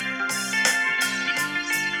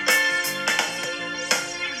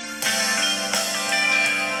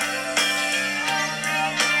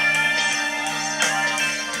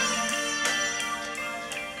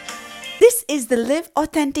the Live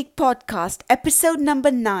Authentic podcast, episode number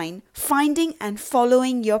 9, Finding and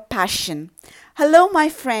Following Your Passion. Hello, my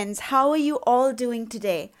friends. How are you all doing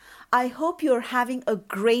today? I hope you're having a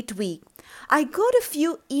great week. I got a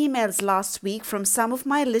few emails last week from some of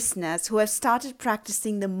my listeners who have started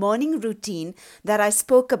practicing the morning routine that I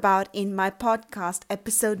spoke about in my podcast,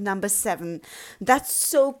 episode number 7. That's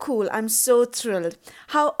so cool. I'm so thrilled.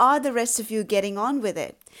 How are the rest of you getting on with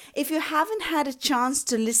it? If you haven't had a chance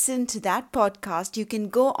to listen to that podcast, you can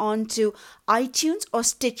go on to iTunes or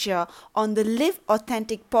Stitcher on the Live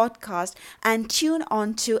Authentic podcast and tune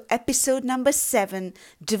on to episode number 7,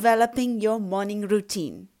 Developing Your Morning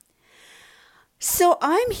Routine. So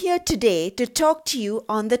I'm here today to talk to you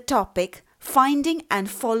on the topic, Finding and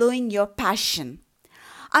Following Your Passion.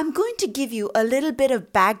 I'm going to give you a little bit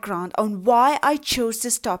of background on why I chose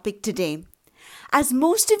this topic today. As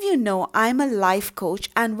most of you know, I'm a life coach,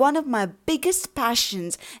 and one of my biggest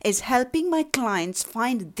passions is helping my clients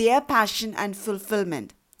find their passion and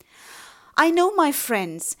fulfillment. I know, my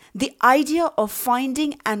friends, the idea of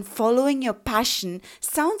finding and following your passion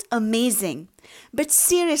sounds amazing. But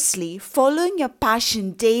seriously, following your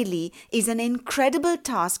passion daily is an incredible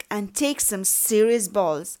task and takes some serious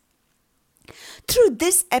balls. Through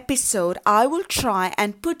this episode, I will try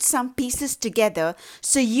and put some pieces together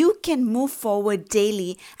so you can move forward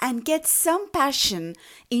daily and get some passion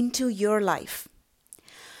into your life.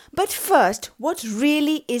 But first, what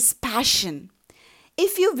really is passion?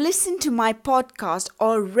 If you've listened to my podcast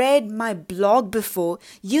or read my blog before,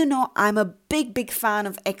 you know I'm a big fan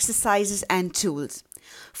of exercises and tools.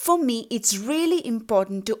 For me, it's really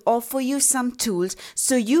important to offer you some tools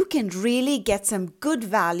so you can really get some good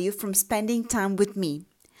value from spending time with me.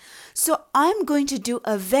 So I'm going to do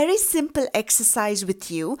a very simple exercise with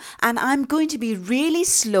you, and I'm going to be really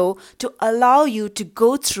slow to allow you to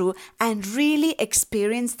go through and really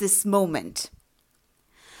experience this moment.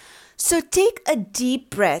 So take a deep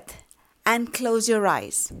breath and close your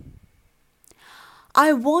eyes.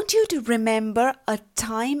 I want you to remember a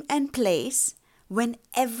time and place when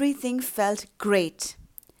everything felt great.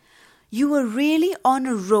 You were really on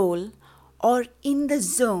a roll or in the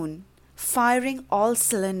zone, firing all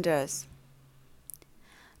cylinders.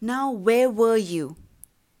 Now, where were you?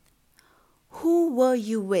 Who were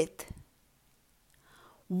you with?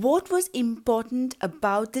 What was important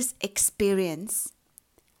about this experience?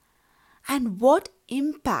 And what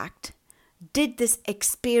impact did this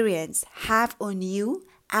experience have on you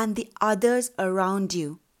and the others around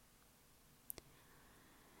you?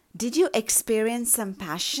 Did you experience some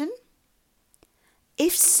passion?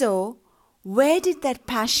 If so, where did that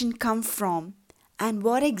passion come from and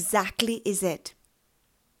what exactly is it?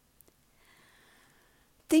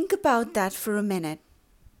 Think about that for a minute.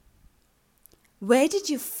 Where did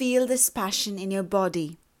you feel this passion in your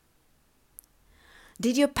body?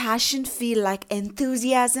 Did your passion feel like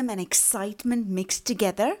enthusiasm and excitement mixed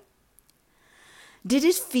together? Did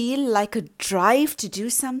it feel like a drive to do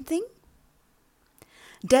something?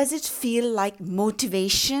 Does it feel like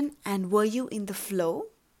motivation, and were you in the flow?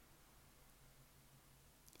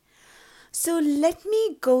 So let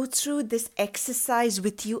me go through this exercise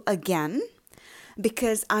with you again,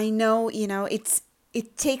 because I know,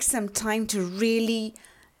 it takes some time to really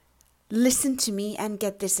listen to me and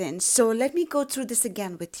get this in. So let me go through this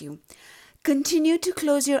again with you. Continue to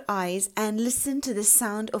close your eyes and listen to the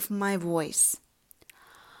sound of my voice.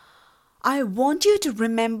 I want you to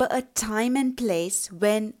remember a time and place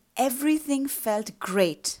when everything felt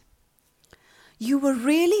great. You were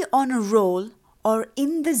really on a roll or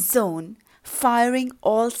in the zone, firing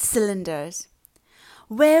all cylinders.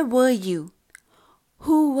 Where were you?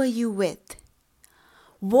 Who were you with?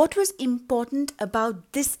 What was important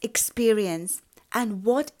about this experience, and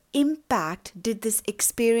what impact did this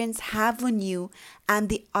experience have on you and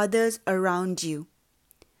the others around you?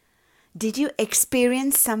 Did you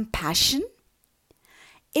experience some passion?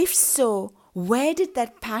 If so, where did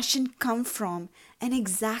that passion come from and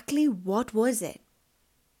exactly what was it?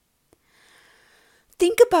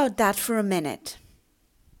 Think about that for a minute.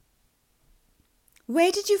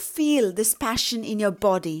 Where did you feel this passion in your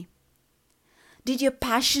body? Did your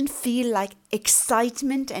passion feel like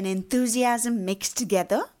excitement and enthusiasm mixed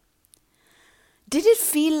together? Did it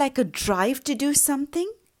feel like a drive to do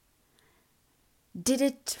something? Did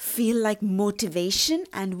it feel like motivation,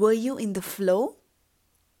 and were you in the flow?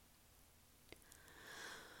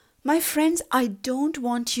 My friends, I don't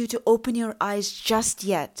want you to open your eyes just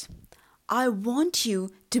yet. I want you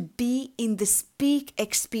to be in this peak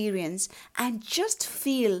experience and just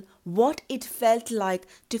feel what it felt like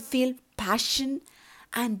to feel passion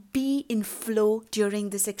and be in flow during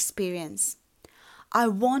this experience. I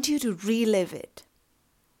want you to relive it.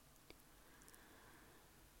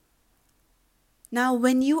 Now,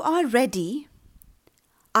 when you are ready,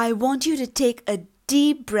 I want you to take a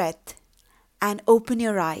deep breath and open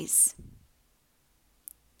your eyes.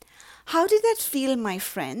 How did that feel, my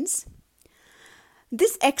friends?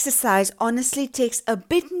 This exercise honestly takes a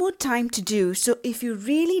bit more time to do, so if you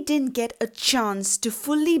really didn't get a chance to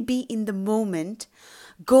fully be in the moment,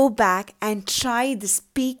 go back and try this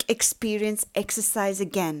peak experience exercise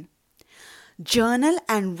again. Journal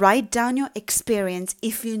and write down your experience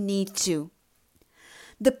if you need to.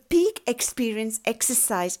 The peak experience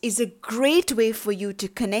exercise is a great way for you to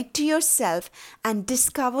connect to yourself and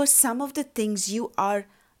discover some of the things you are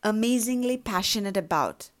amazingly passionate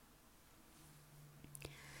about.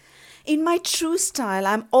 In my true style,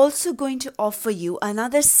 I'm also going to offer you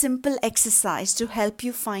another simple exercise to help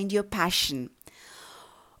you find your passion.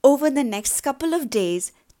 Over the next couple of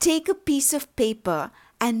days, take a piece of paper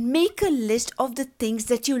and make a list of the things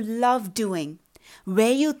that you love doing,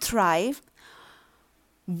 where you thrive,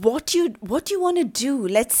 what you want to do,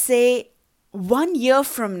 let's say 1 year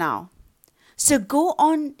from now. So go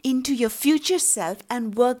on into your future self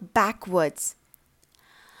and work backwards.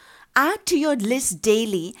 Add to your list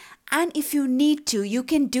daily, and if you need to, you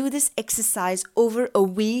can do this exercise over a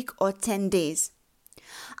week or 10 days.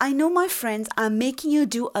 I know, my friends, I'm making you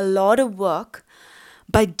do a lot of work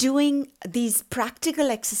by doing these practical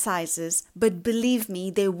exercises, but believe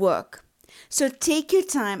me, they work. So take your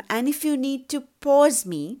time, and if you need to, pause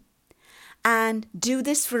me and do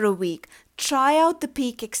this for a week. Try out the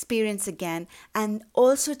peak experience again and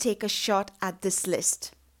also take a shot at this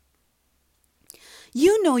list.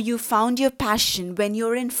 You know you found your passion when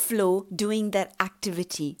you're in flow doing that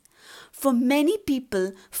activity. For many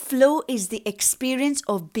people, flow is the experience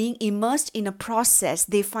of being immersed in a process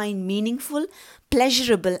they find meaningful,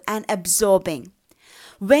 pleasurable, and absorbing.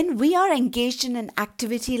 When we are engaged in an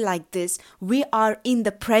activity like this, we are in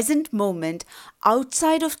the present moment,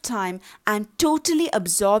 outside of time, and totally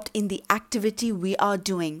absorbed in the activity we are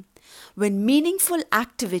doing. When meaningful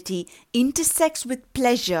activity intersects with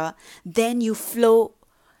pleasure, then you flow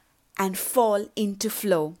and fall into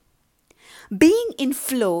flow. Being in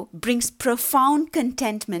flow brings profound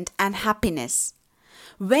contentment and happiness.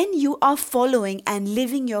 When you are following and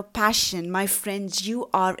living your passion, my friends, you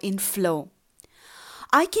are in flow.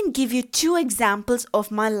 I can give you 2 examples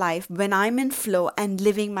of my life when I'm in flow and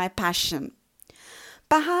living my passion.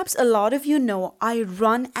 Perhaps a lot of you know I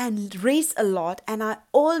run and race a lot, and I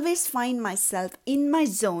always find myself in my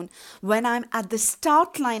zone when I'm at the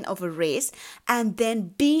start line of a race and then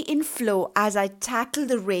be in flow as I tackle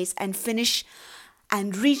the race and finish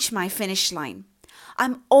and reach my finish line.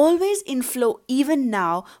 I'm always in flow even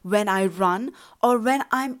now when I run or when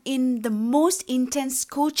I'm in the most intense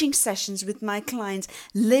coaching sessions with my clients,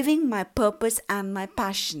 living my purpose and my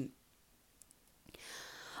passion.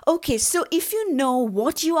 Okay, so if you know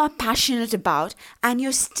what you are passionate about and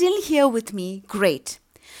you're still here with me, great.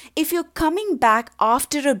 If you're coming back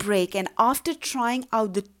after a break and after trying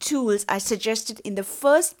out the tools I suggested in the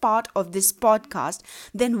first part of this podcast,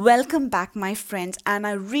 then welcome back, my friends, and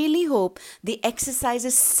I really hope the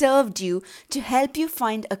exercises served you to help you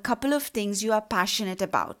find a couple of things you are passionate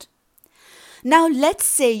about. Now, let's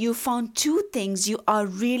say you found 2 things you are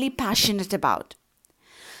really passionate about.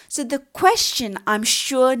 So the question I'm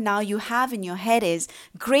sure now you have in your head is,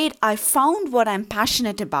 great, I found what I'm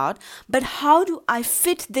passionate about, but how do I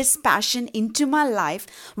fit this passion into my life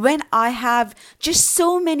when I have just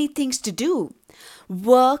so many things to do?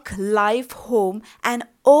 Work, life, home, and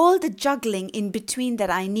all the juggling in between that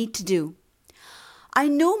I need to do. I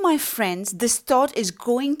know, my friends, this thought is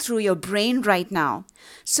going through your brain right now.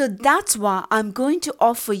 So that's why I'm going to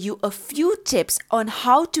offer you a few tips on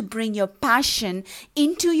how to bring your passion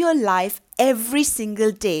into your life every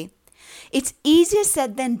single day. It's easier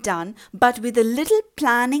said than done, but with a little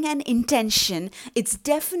planning and intention, it's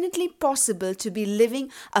definitely possible to be living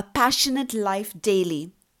a passionate life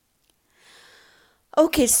daily.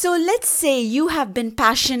 Okay, so let's say you have been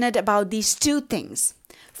passionate about these 2 things.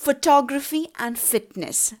 Photography and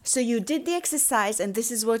fitness. So you did the exercise and this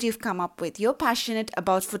is what you've come up with. You're passionate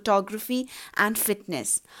about photography and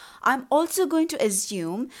fitness. I'm also going to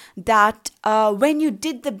assume that when you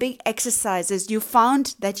did the big exercises, you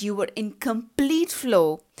found that you were in complete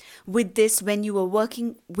flow with this when you were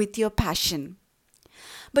working with your passion.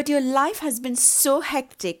 But your life has been so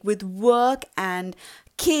hectic with work and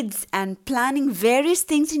kids and planning various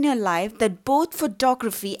things in your life that both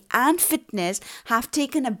photography and fitness have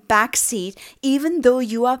taken a back seat even though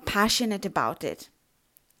you are passionate about it.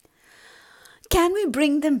 Can we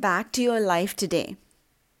bring them back to your life today?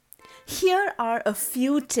 Here are a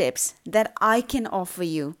few tips that I can offer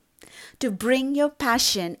you to bring your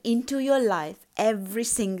passion into your life every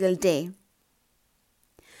single day.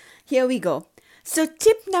 Here we go. So,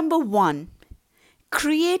 tip number 1,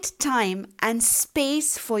 create time and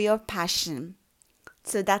space for your passion.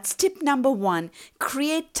 So, that's tip number 1,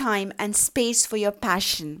 create time and space for your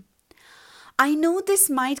passion. I know this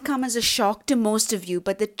might come as a shock to most of you,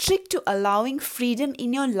 but the trick to allowing freedom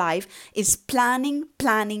in your life is planning,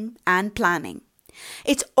 planning, and planning.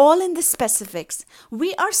 It's all in the specifics.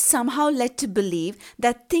 We are somehow led to believe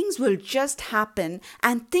that things will just happen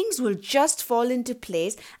and things will just fall into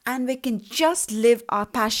place and we can just live our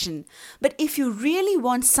passion. But if you really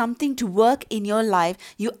want something to work in your life,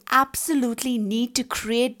 you absolutely need to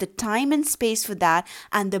create the time and space for that.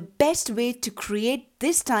 And the best way to create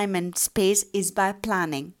this time and space is by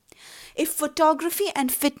planning. If photography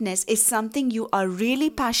and fitness is something you are really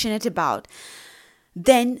passionate about,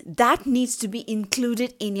 then that needs to be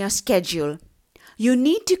included in your schedule. You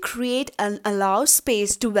need to create and allow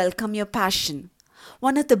space to welcome your passion.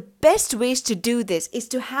 One of the best ways to do this is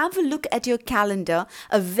to have a look at your calendar,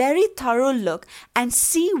 a very thorough look, and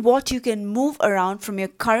see what you can move around from your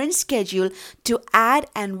current schedule to add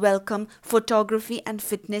and welcome photography and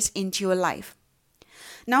fitness into your life.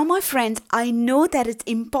 Now, my friends, I know that it's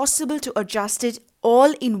impossible to adjust it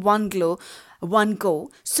all in one go,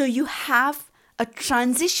 so you have a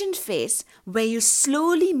transition phase where you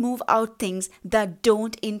slowly move out things that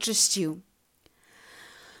don't interest you.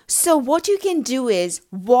 So what you can do is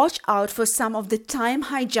watch out for some of the time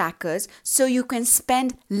hijackers so you can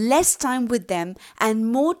spend less time with them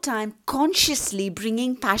and more time consciously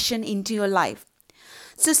bringing passion into your life.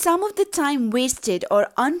 So some of the time wasted or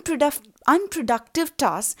unproductive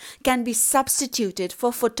tasks can be substituted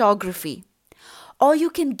for photography. Or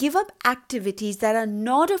you can give up activities that are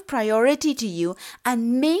not of priority to you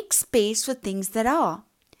and make space for things that are.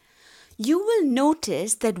 You will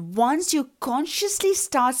notice that once you consciously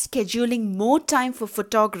start scheduling more time for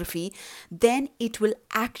photography, then it will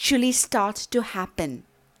actually start to happen.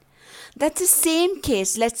 That's the same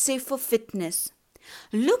case, let's say, for fitness.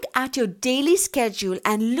 Look at your daily schedule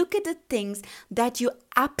and look at the things that you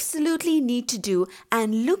absolutely need to do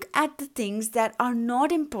and look at the things that are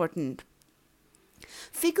not important.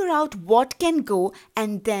 Figure out what can go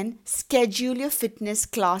and then schedule your fitness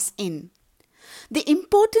class in. The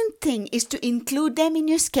important thing is to include them in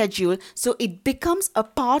your schedule so it becomes a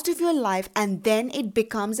part of your life and then it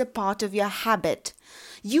becomes a part of your habit.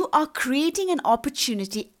 You are creating an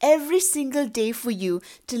opportunity every single day for you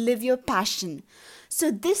to live your passion.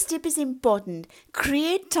 So this tip is important.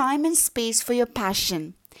 Create time and space for your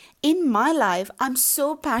passion. In my life, I'm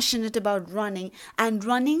so passionate about running and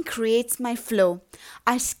running creates my flow.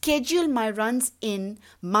 I schedule my runs in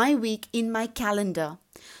my week in my calendar.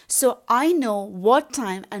 So I know what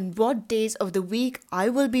time and what days of the week I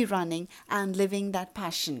will be running and living that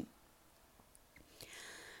passion.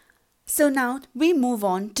 So now we move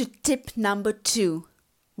on to tip number 2,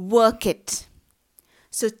 work it.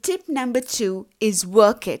 So tip number 2 is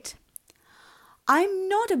work it. I'm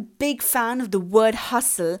not a big fan of the word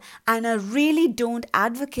hustle and I really don't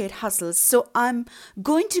advocate hustle, so I'm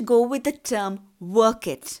going to go with the term work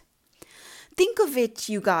it. Think of it,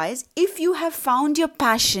 you guys, if you have found your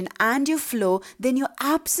passion and your flow, then you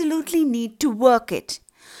absolutely need to work it.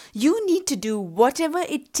 You need to do whatever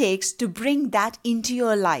it takes to bring that into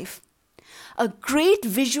your life. A great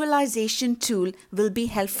visualization tool will be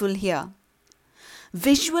helpful here.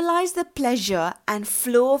 Visualize the pleasure and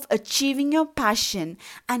flow of achieving your passion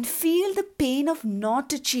and feel the pain of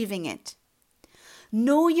not achieving it.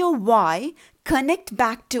 Know your why, connect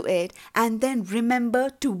back to it, and then remember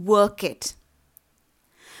to work it.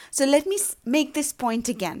 So let me make this point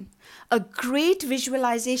again. A great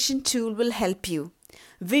visualization tool will help you.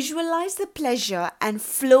 Visualize the pleasure and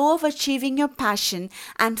flow of achieving your passion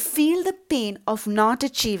and feel the pain of not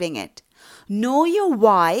achieving it. Know your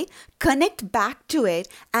why, connect back to it,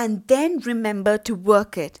 and then remember to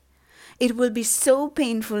work it. It will be so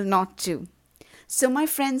painful not to. So my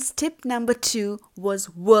friends, tip number 2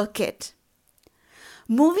 was work it.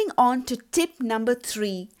 Moving on to tip number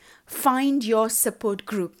 3, find your support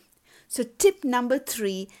group. So tip number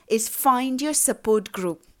 3 is find your support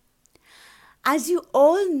group. As you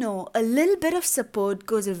all know, a little bit of support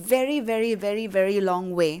goes a very, very, very, very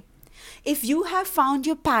long way. If you have found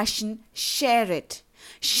your passion, share it.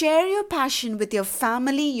 Share your passion with your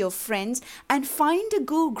family, your friends, and find a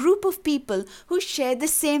group of people who share the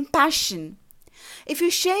same passion. If you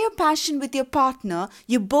share your passion with your partner,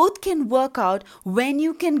 you both can work out when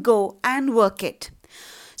you can go and work it.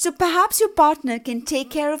 So perhaps your partner can take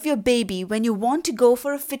care of your baby when you want to go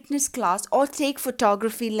for a fitness class or take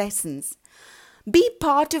photography lessons. Be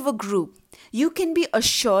part of a group. You can be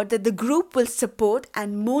assured that the group will support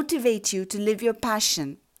and motivate you to live your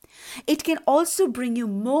passion. It can also bring you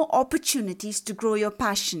more opportunities to grow your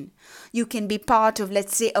passion. You can be part of,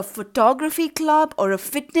 let's say, a photography club or a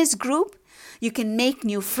fitness group. You can make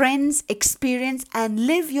new friends, experience, and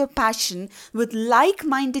live your passion with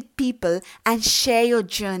like-minded people and share your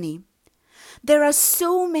journey. There are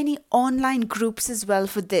so many online groups as well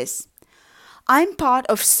for this. I'm part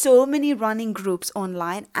of so many running groups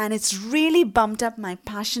online, and it's really bumped up my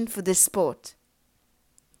passion for this sport.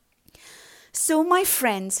 So my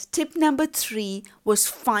friends, tip number 3 was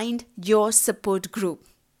find your support group.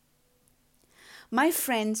 My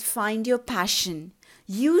friends, find your passion.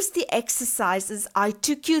 Use the exercises I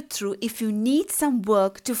took you through if you need some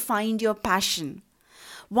work to find your passion.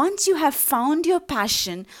 Once you have found your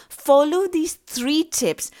passion, follow these 3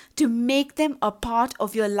 tips to make them a part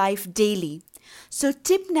of your life daily. So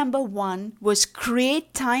tip number 1 was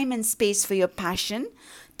create time and space for your passion.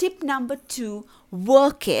 Tip number 2,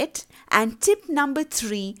 work it. And tip number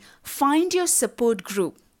 3, find your support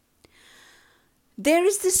group. There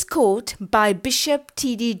is this quote by Bishop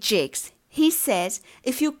T.D. Jakes. He says,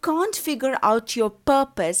 if you can't figure out your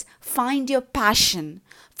purpose, find your passion.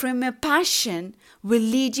 From your passion will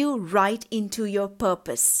lead you right into your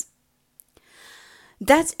purpose.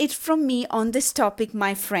 That's it from me on this topic,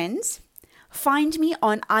 my friends. Find me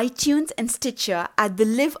on iTunes and Stitcher at the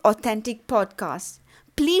Live Authentic Podcast.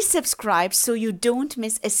 Please subscribe so you don't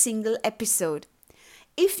miss a single episode.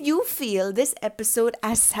 If you feel this episode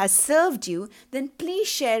has served you, then please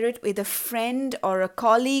share it with a friend or a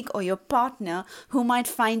colleague or your partner who might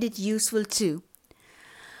find it useful too.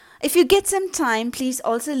 If you get some time, please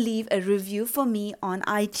also leave a review for me on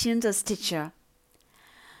iTunes or Stitcher.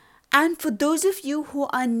 And for those of you who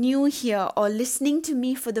are new here or listening to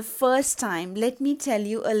me for the first time, let me tell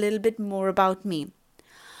you a little bit more about me.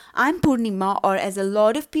 I'm Purnima, or as a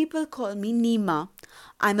lot of people call me, Nima.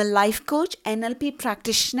 I'm a life coach, NLP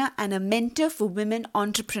practitioner, and a mentor for women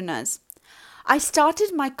entrepreneurs. I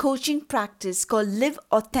started my coaching practice called Live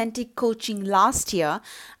Authentic Coaching last year,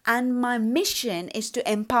 and my mission is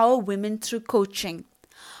to empower women through coaching.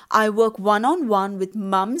 I work one-on-one with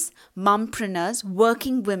mums, mompreneurs,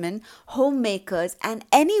 working women, homemakers, and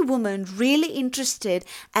any woman really interested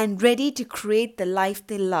and ready to create the life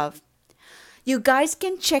they love. You guys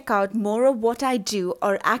can check out more of what I do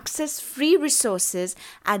or access free resources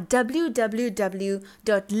at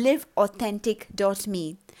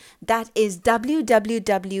www.liveauthentic.me. That is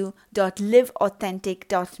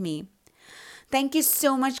www.liveauthentic.me. Thank you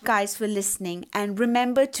so much, guys, for listening, and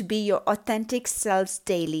remember to be your authentic selves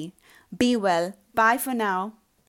daily. Be well. Bye for now.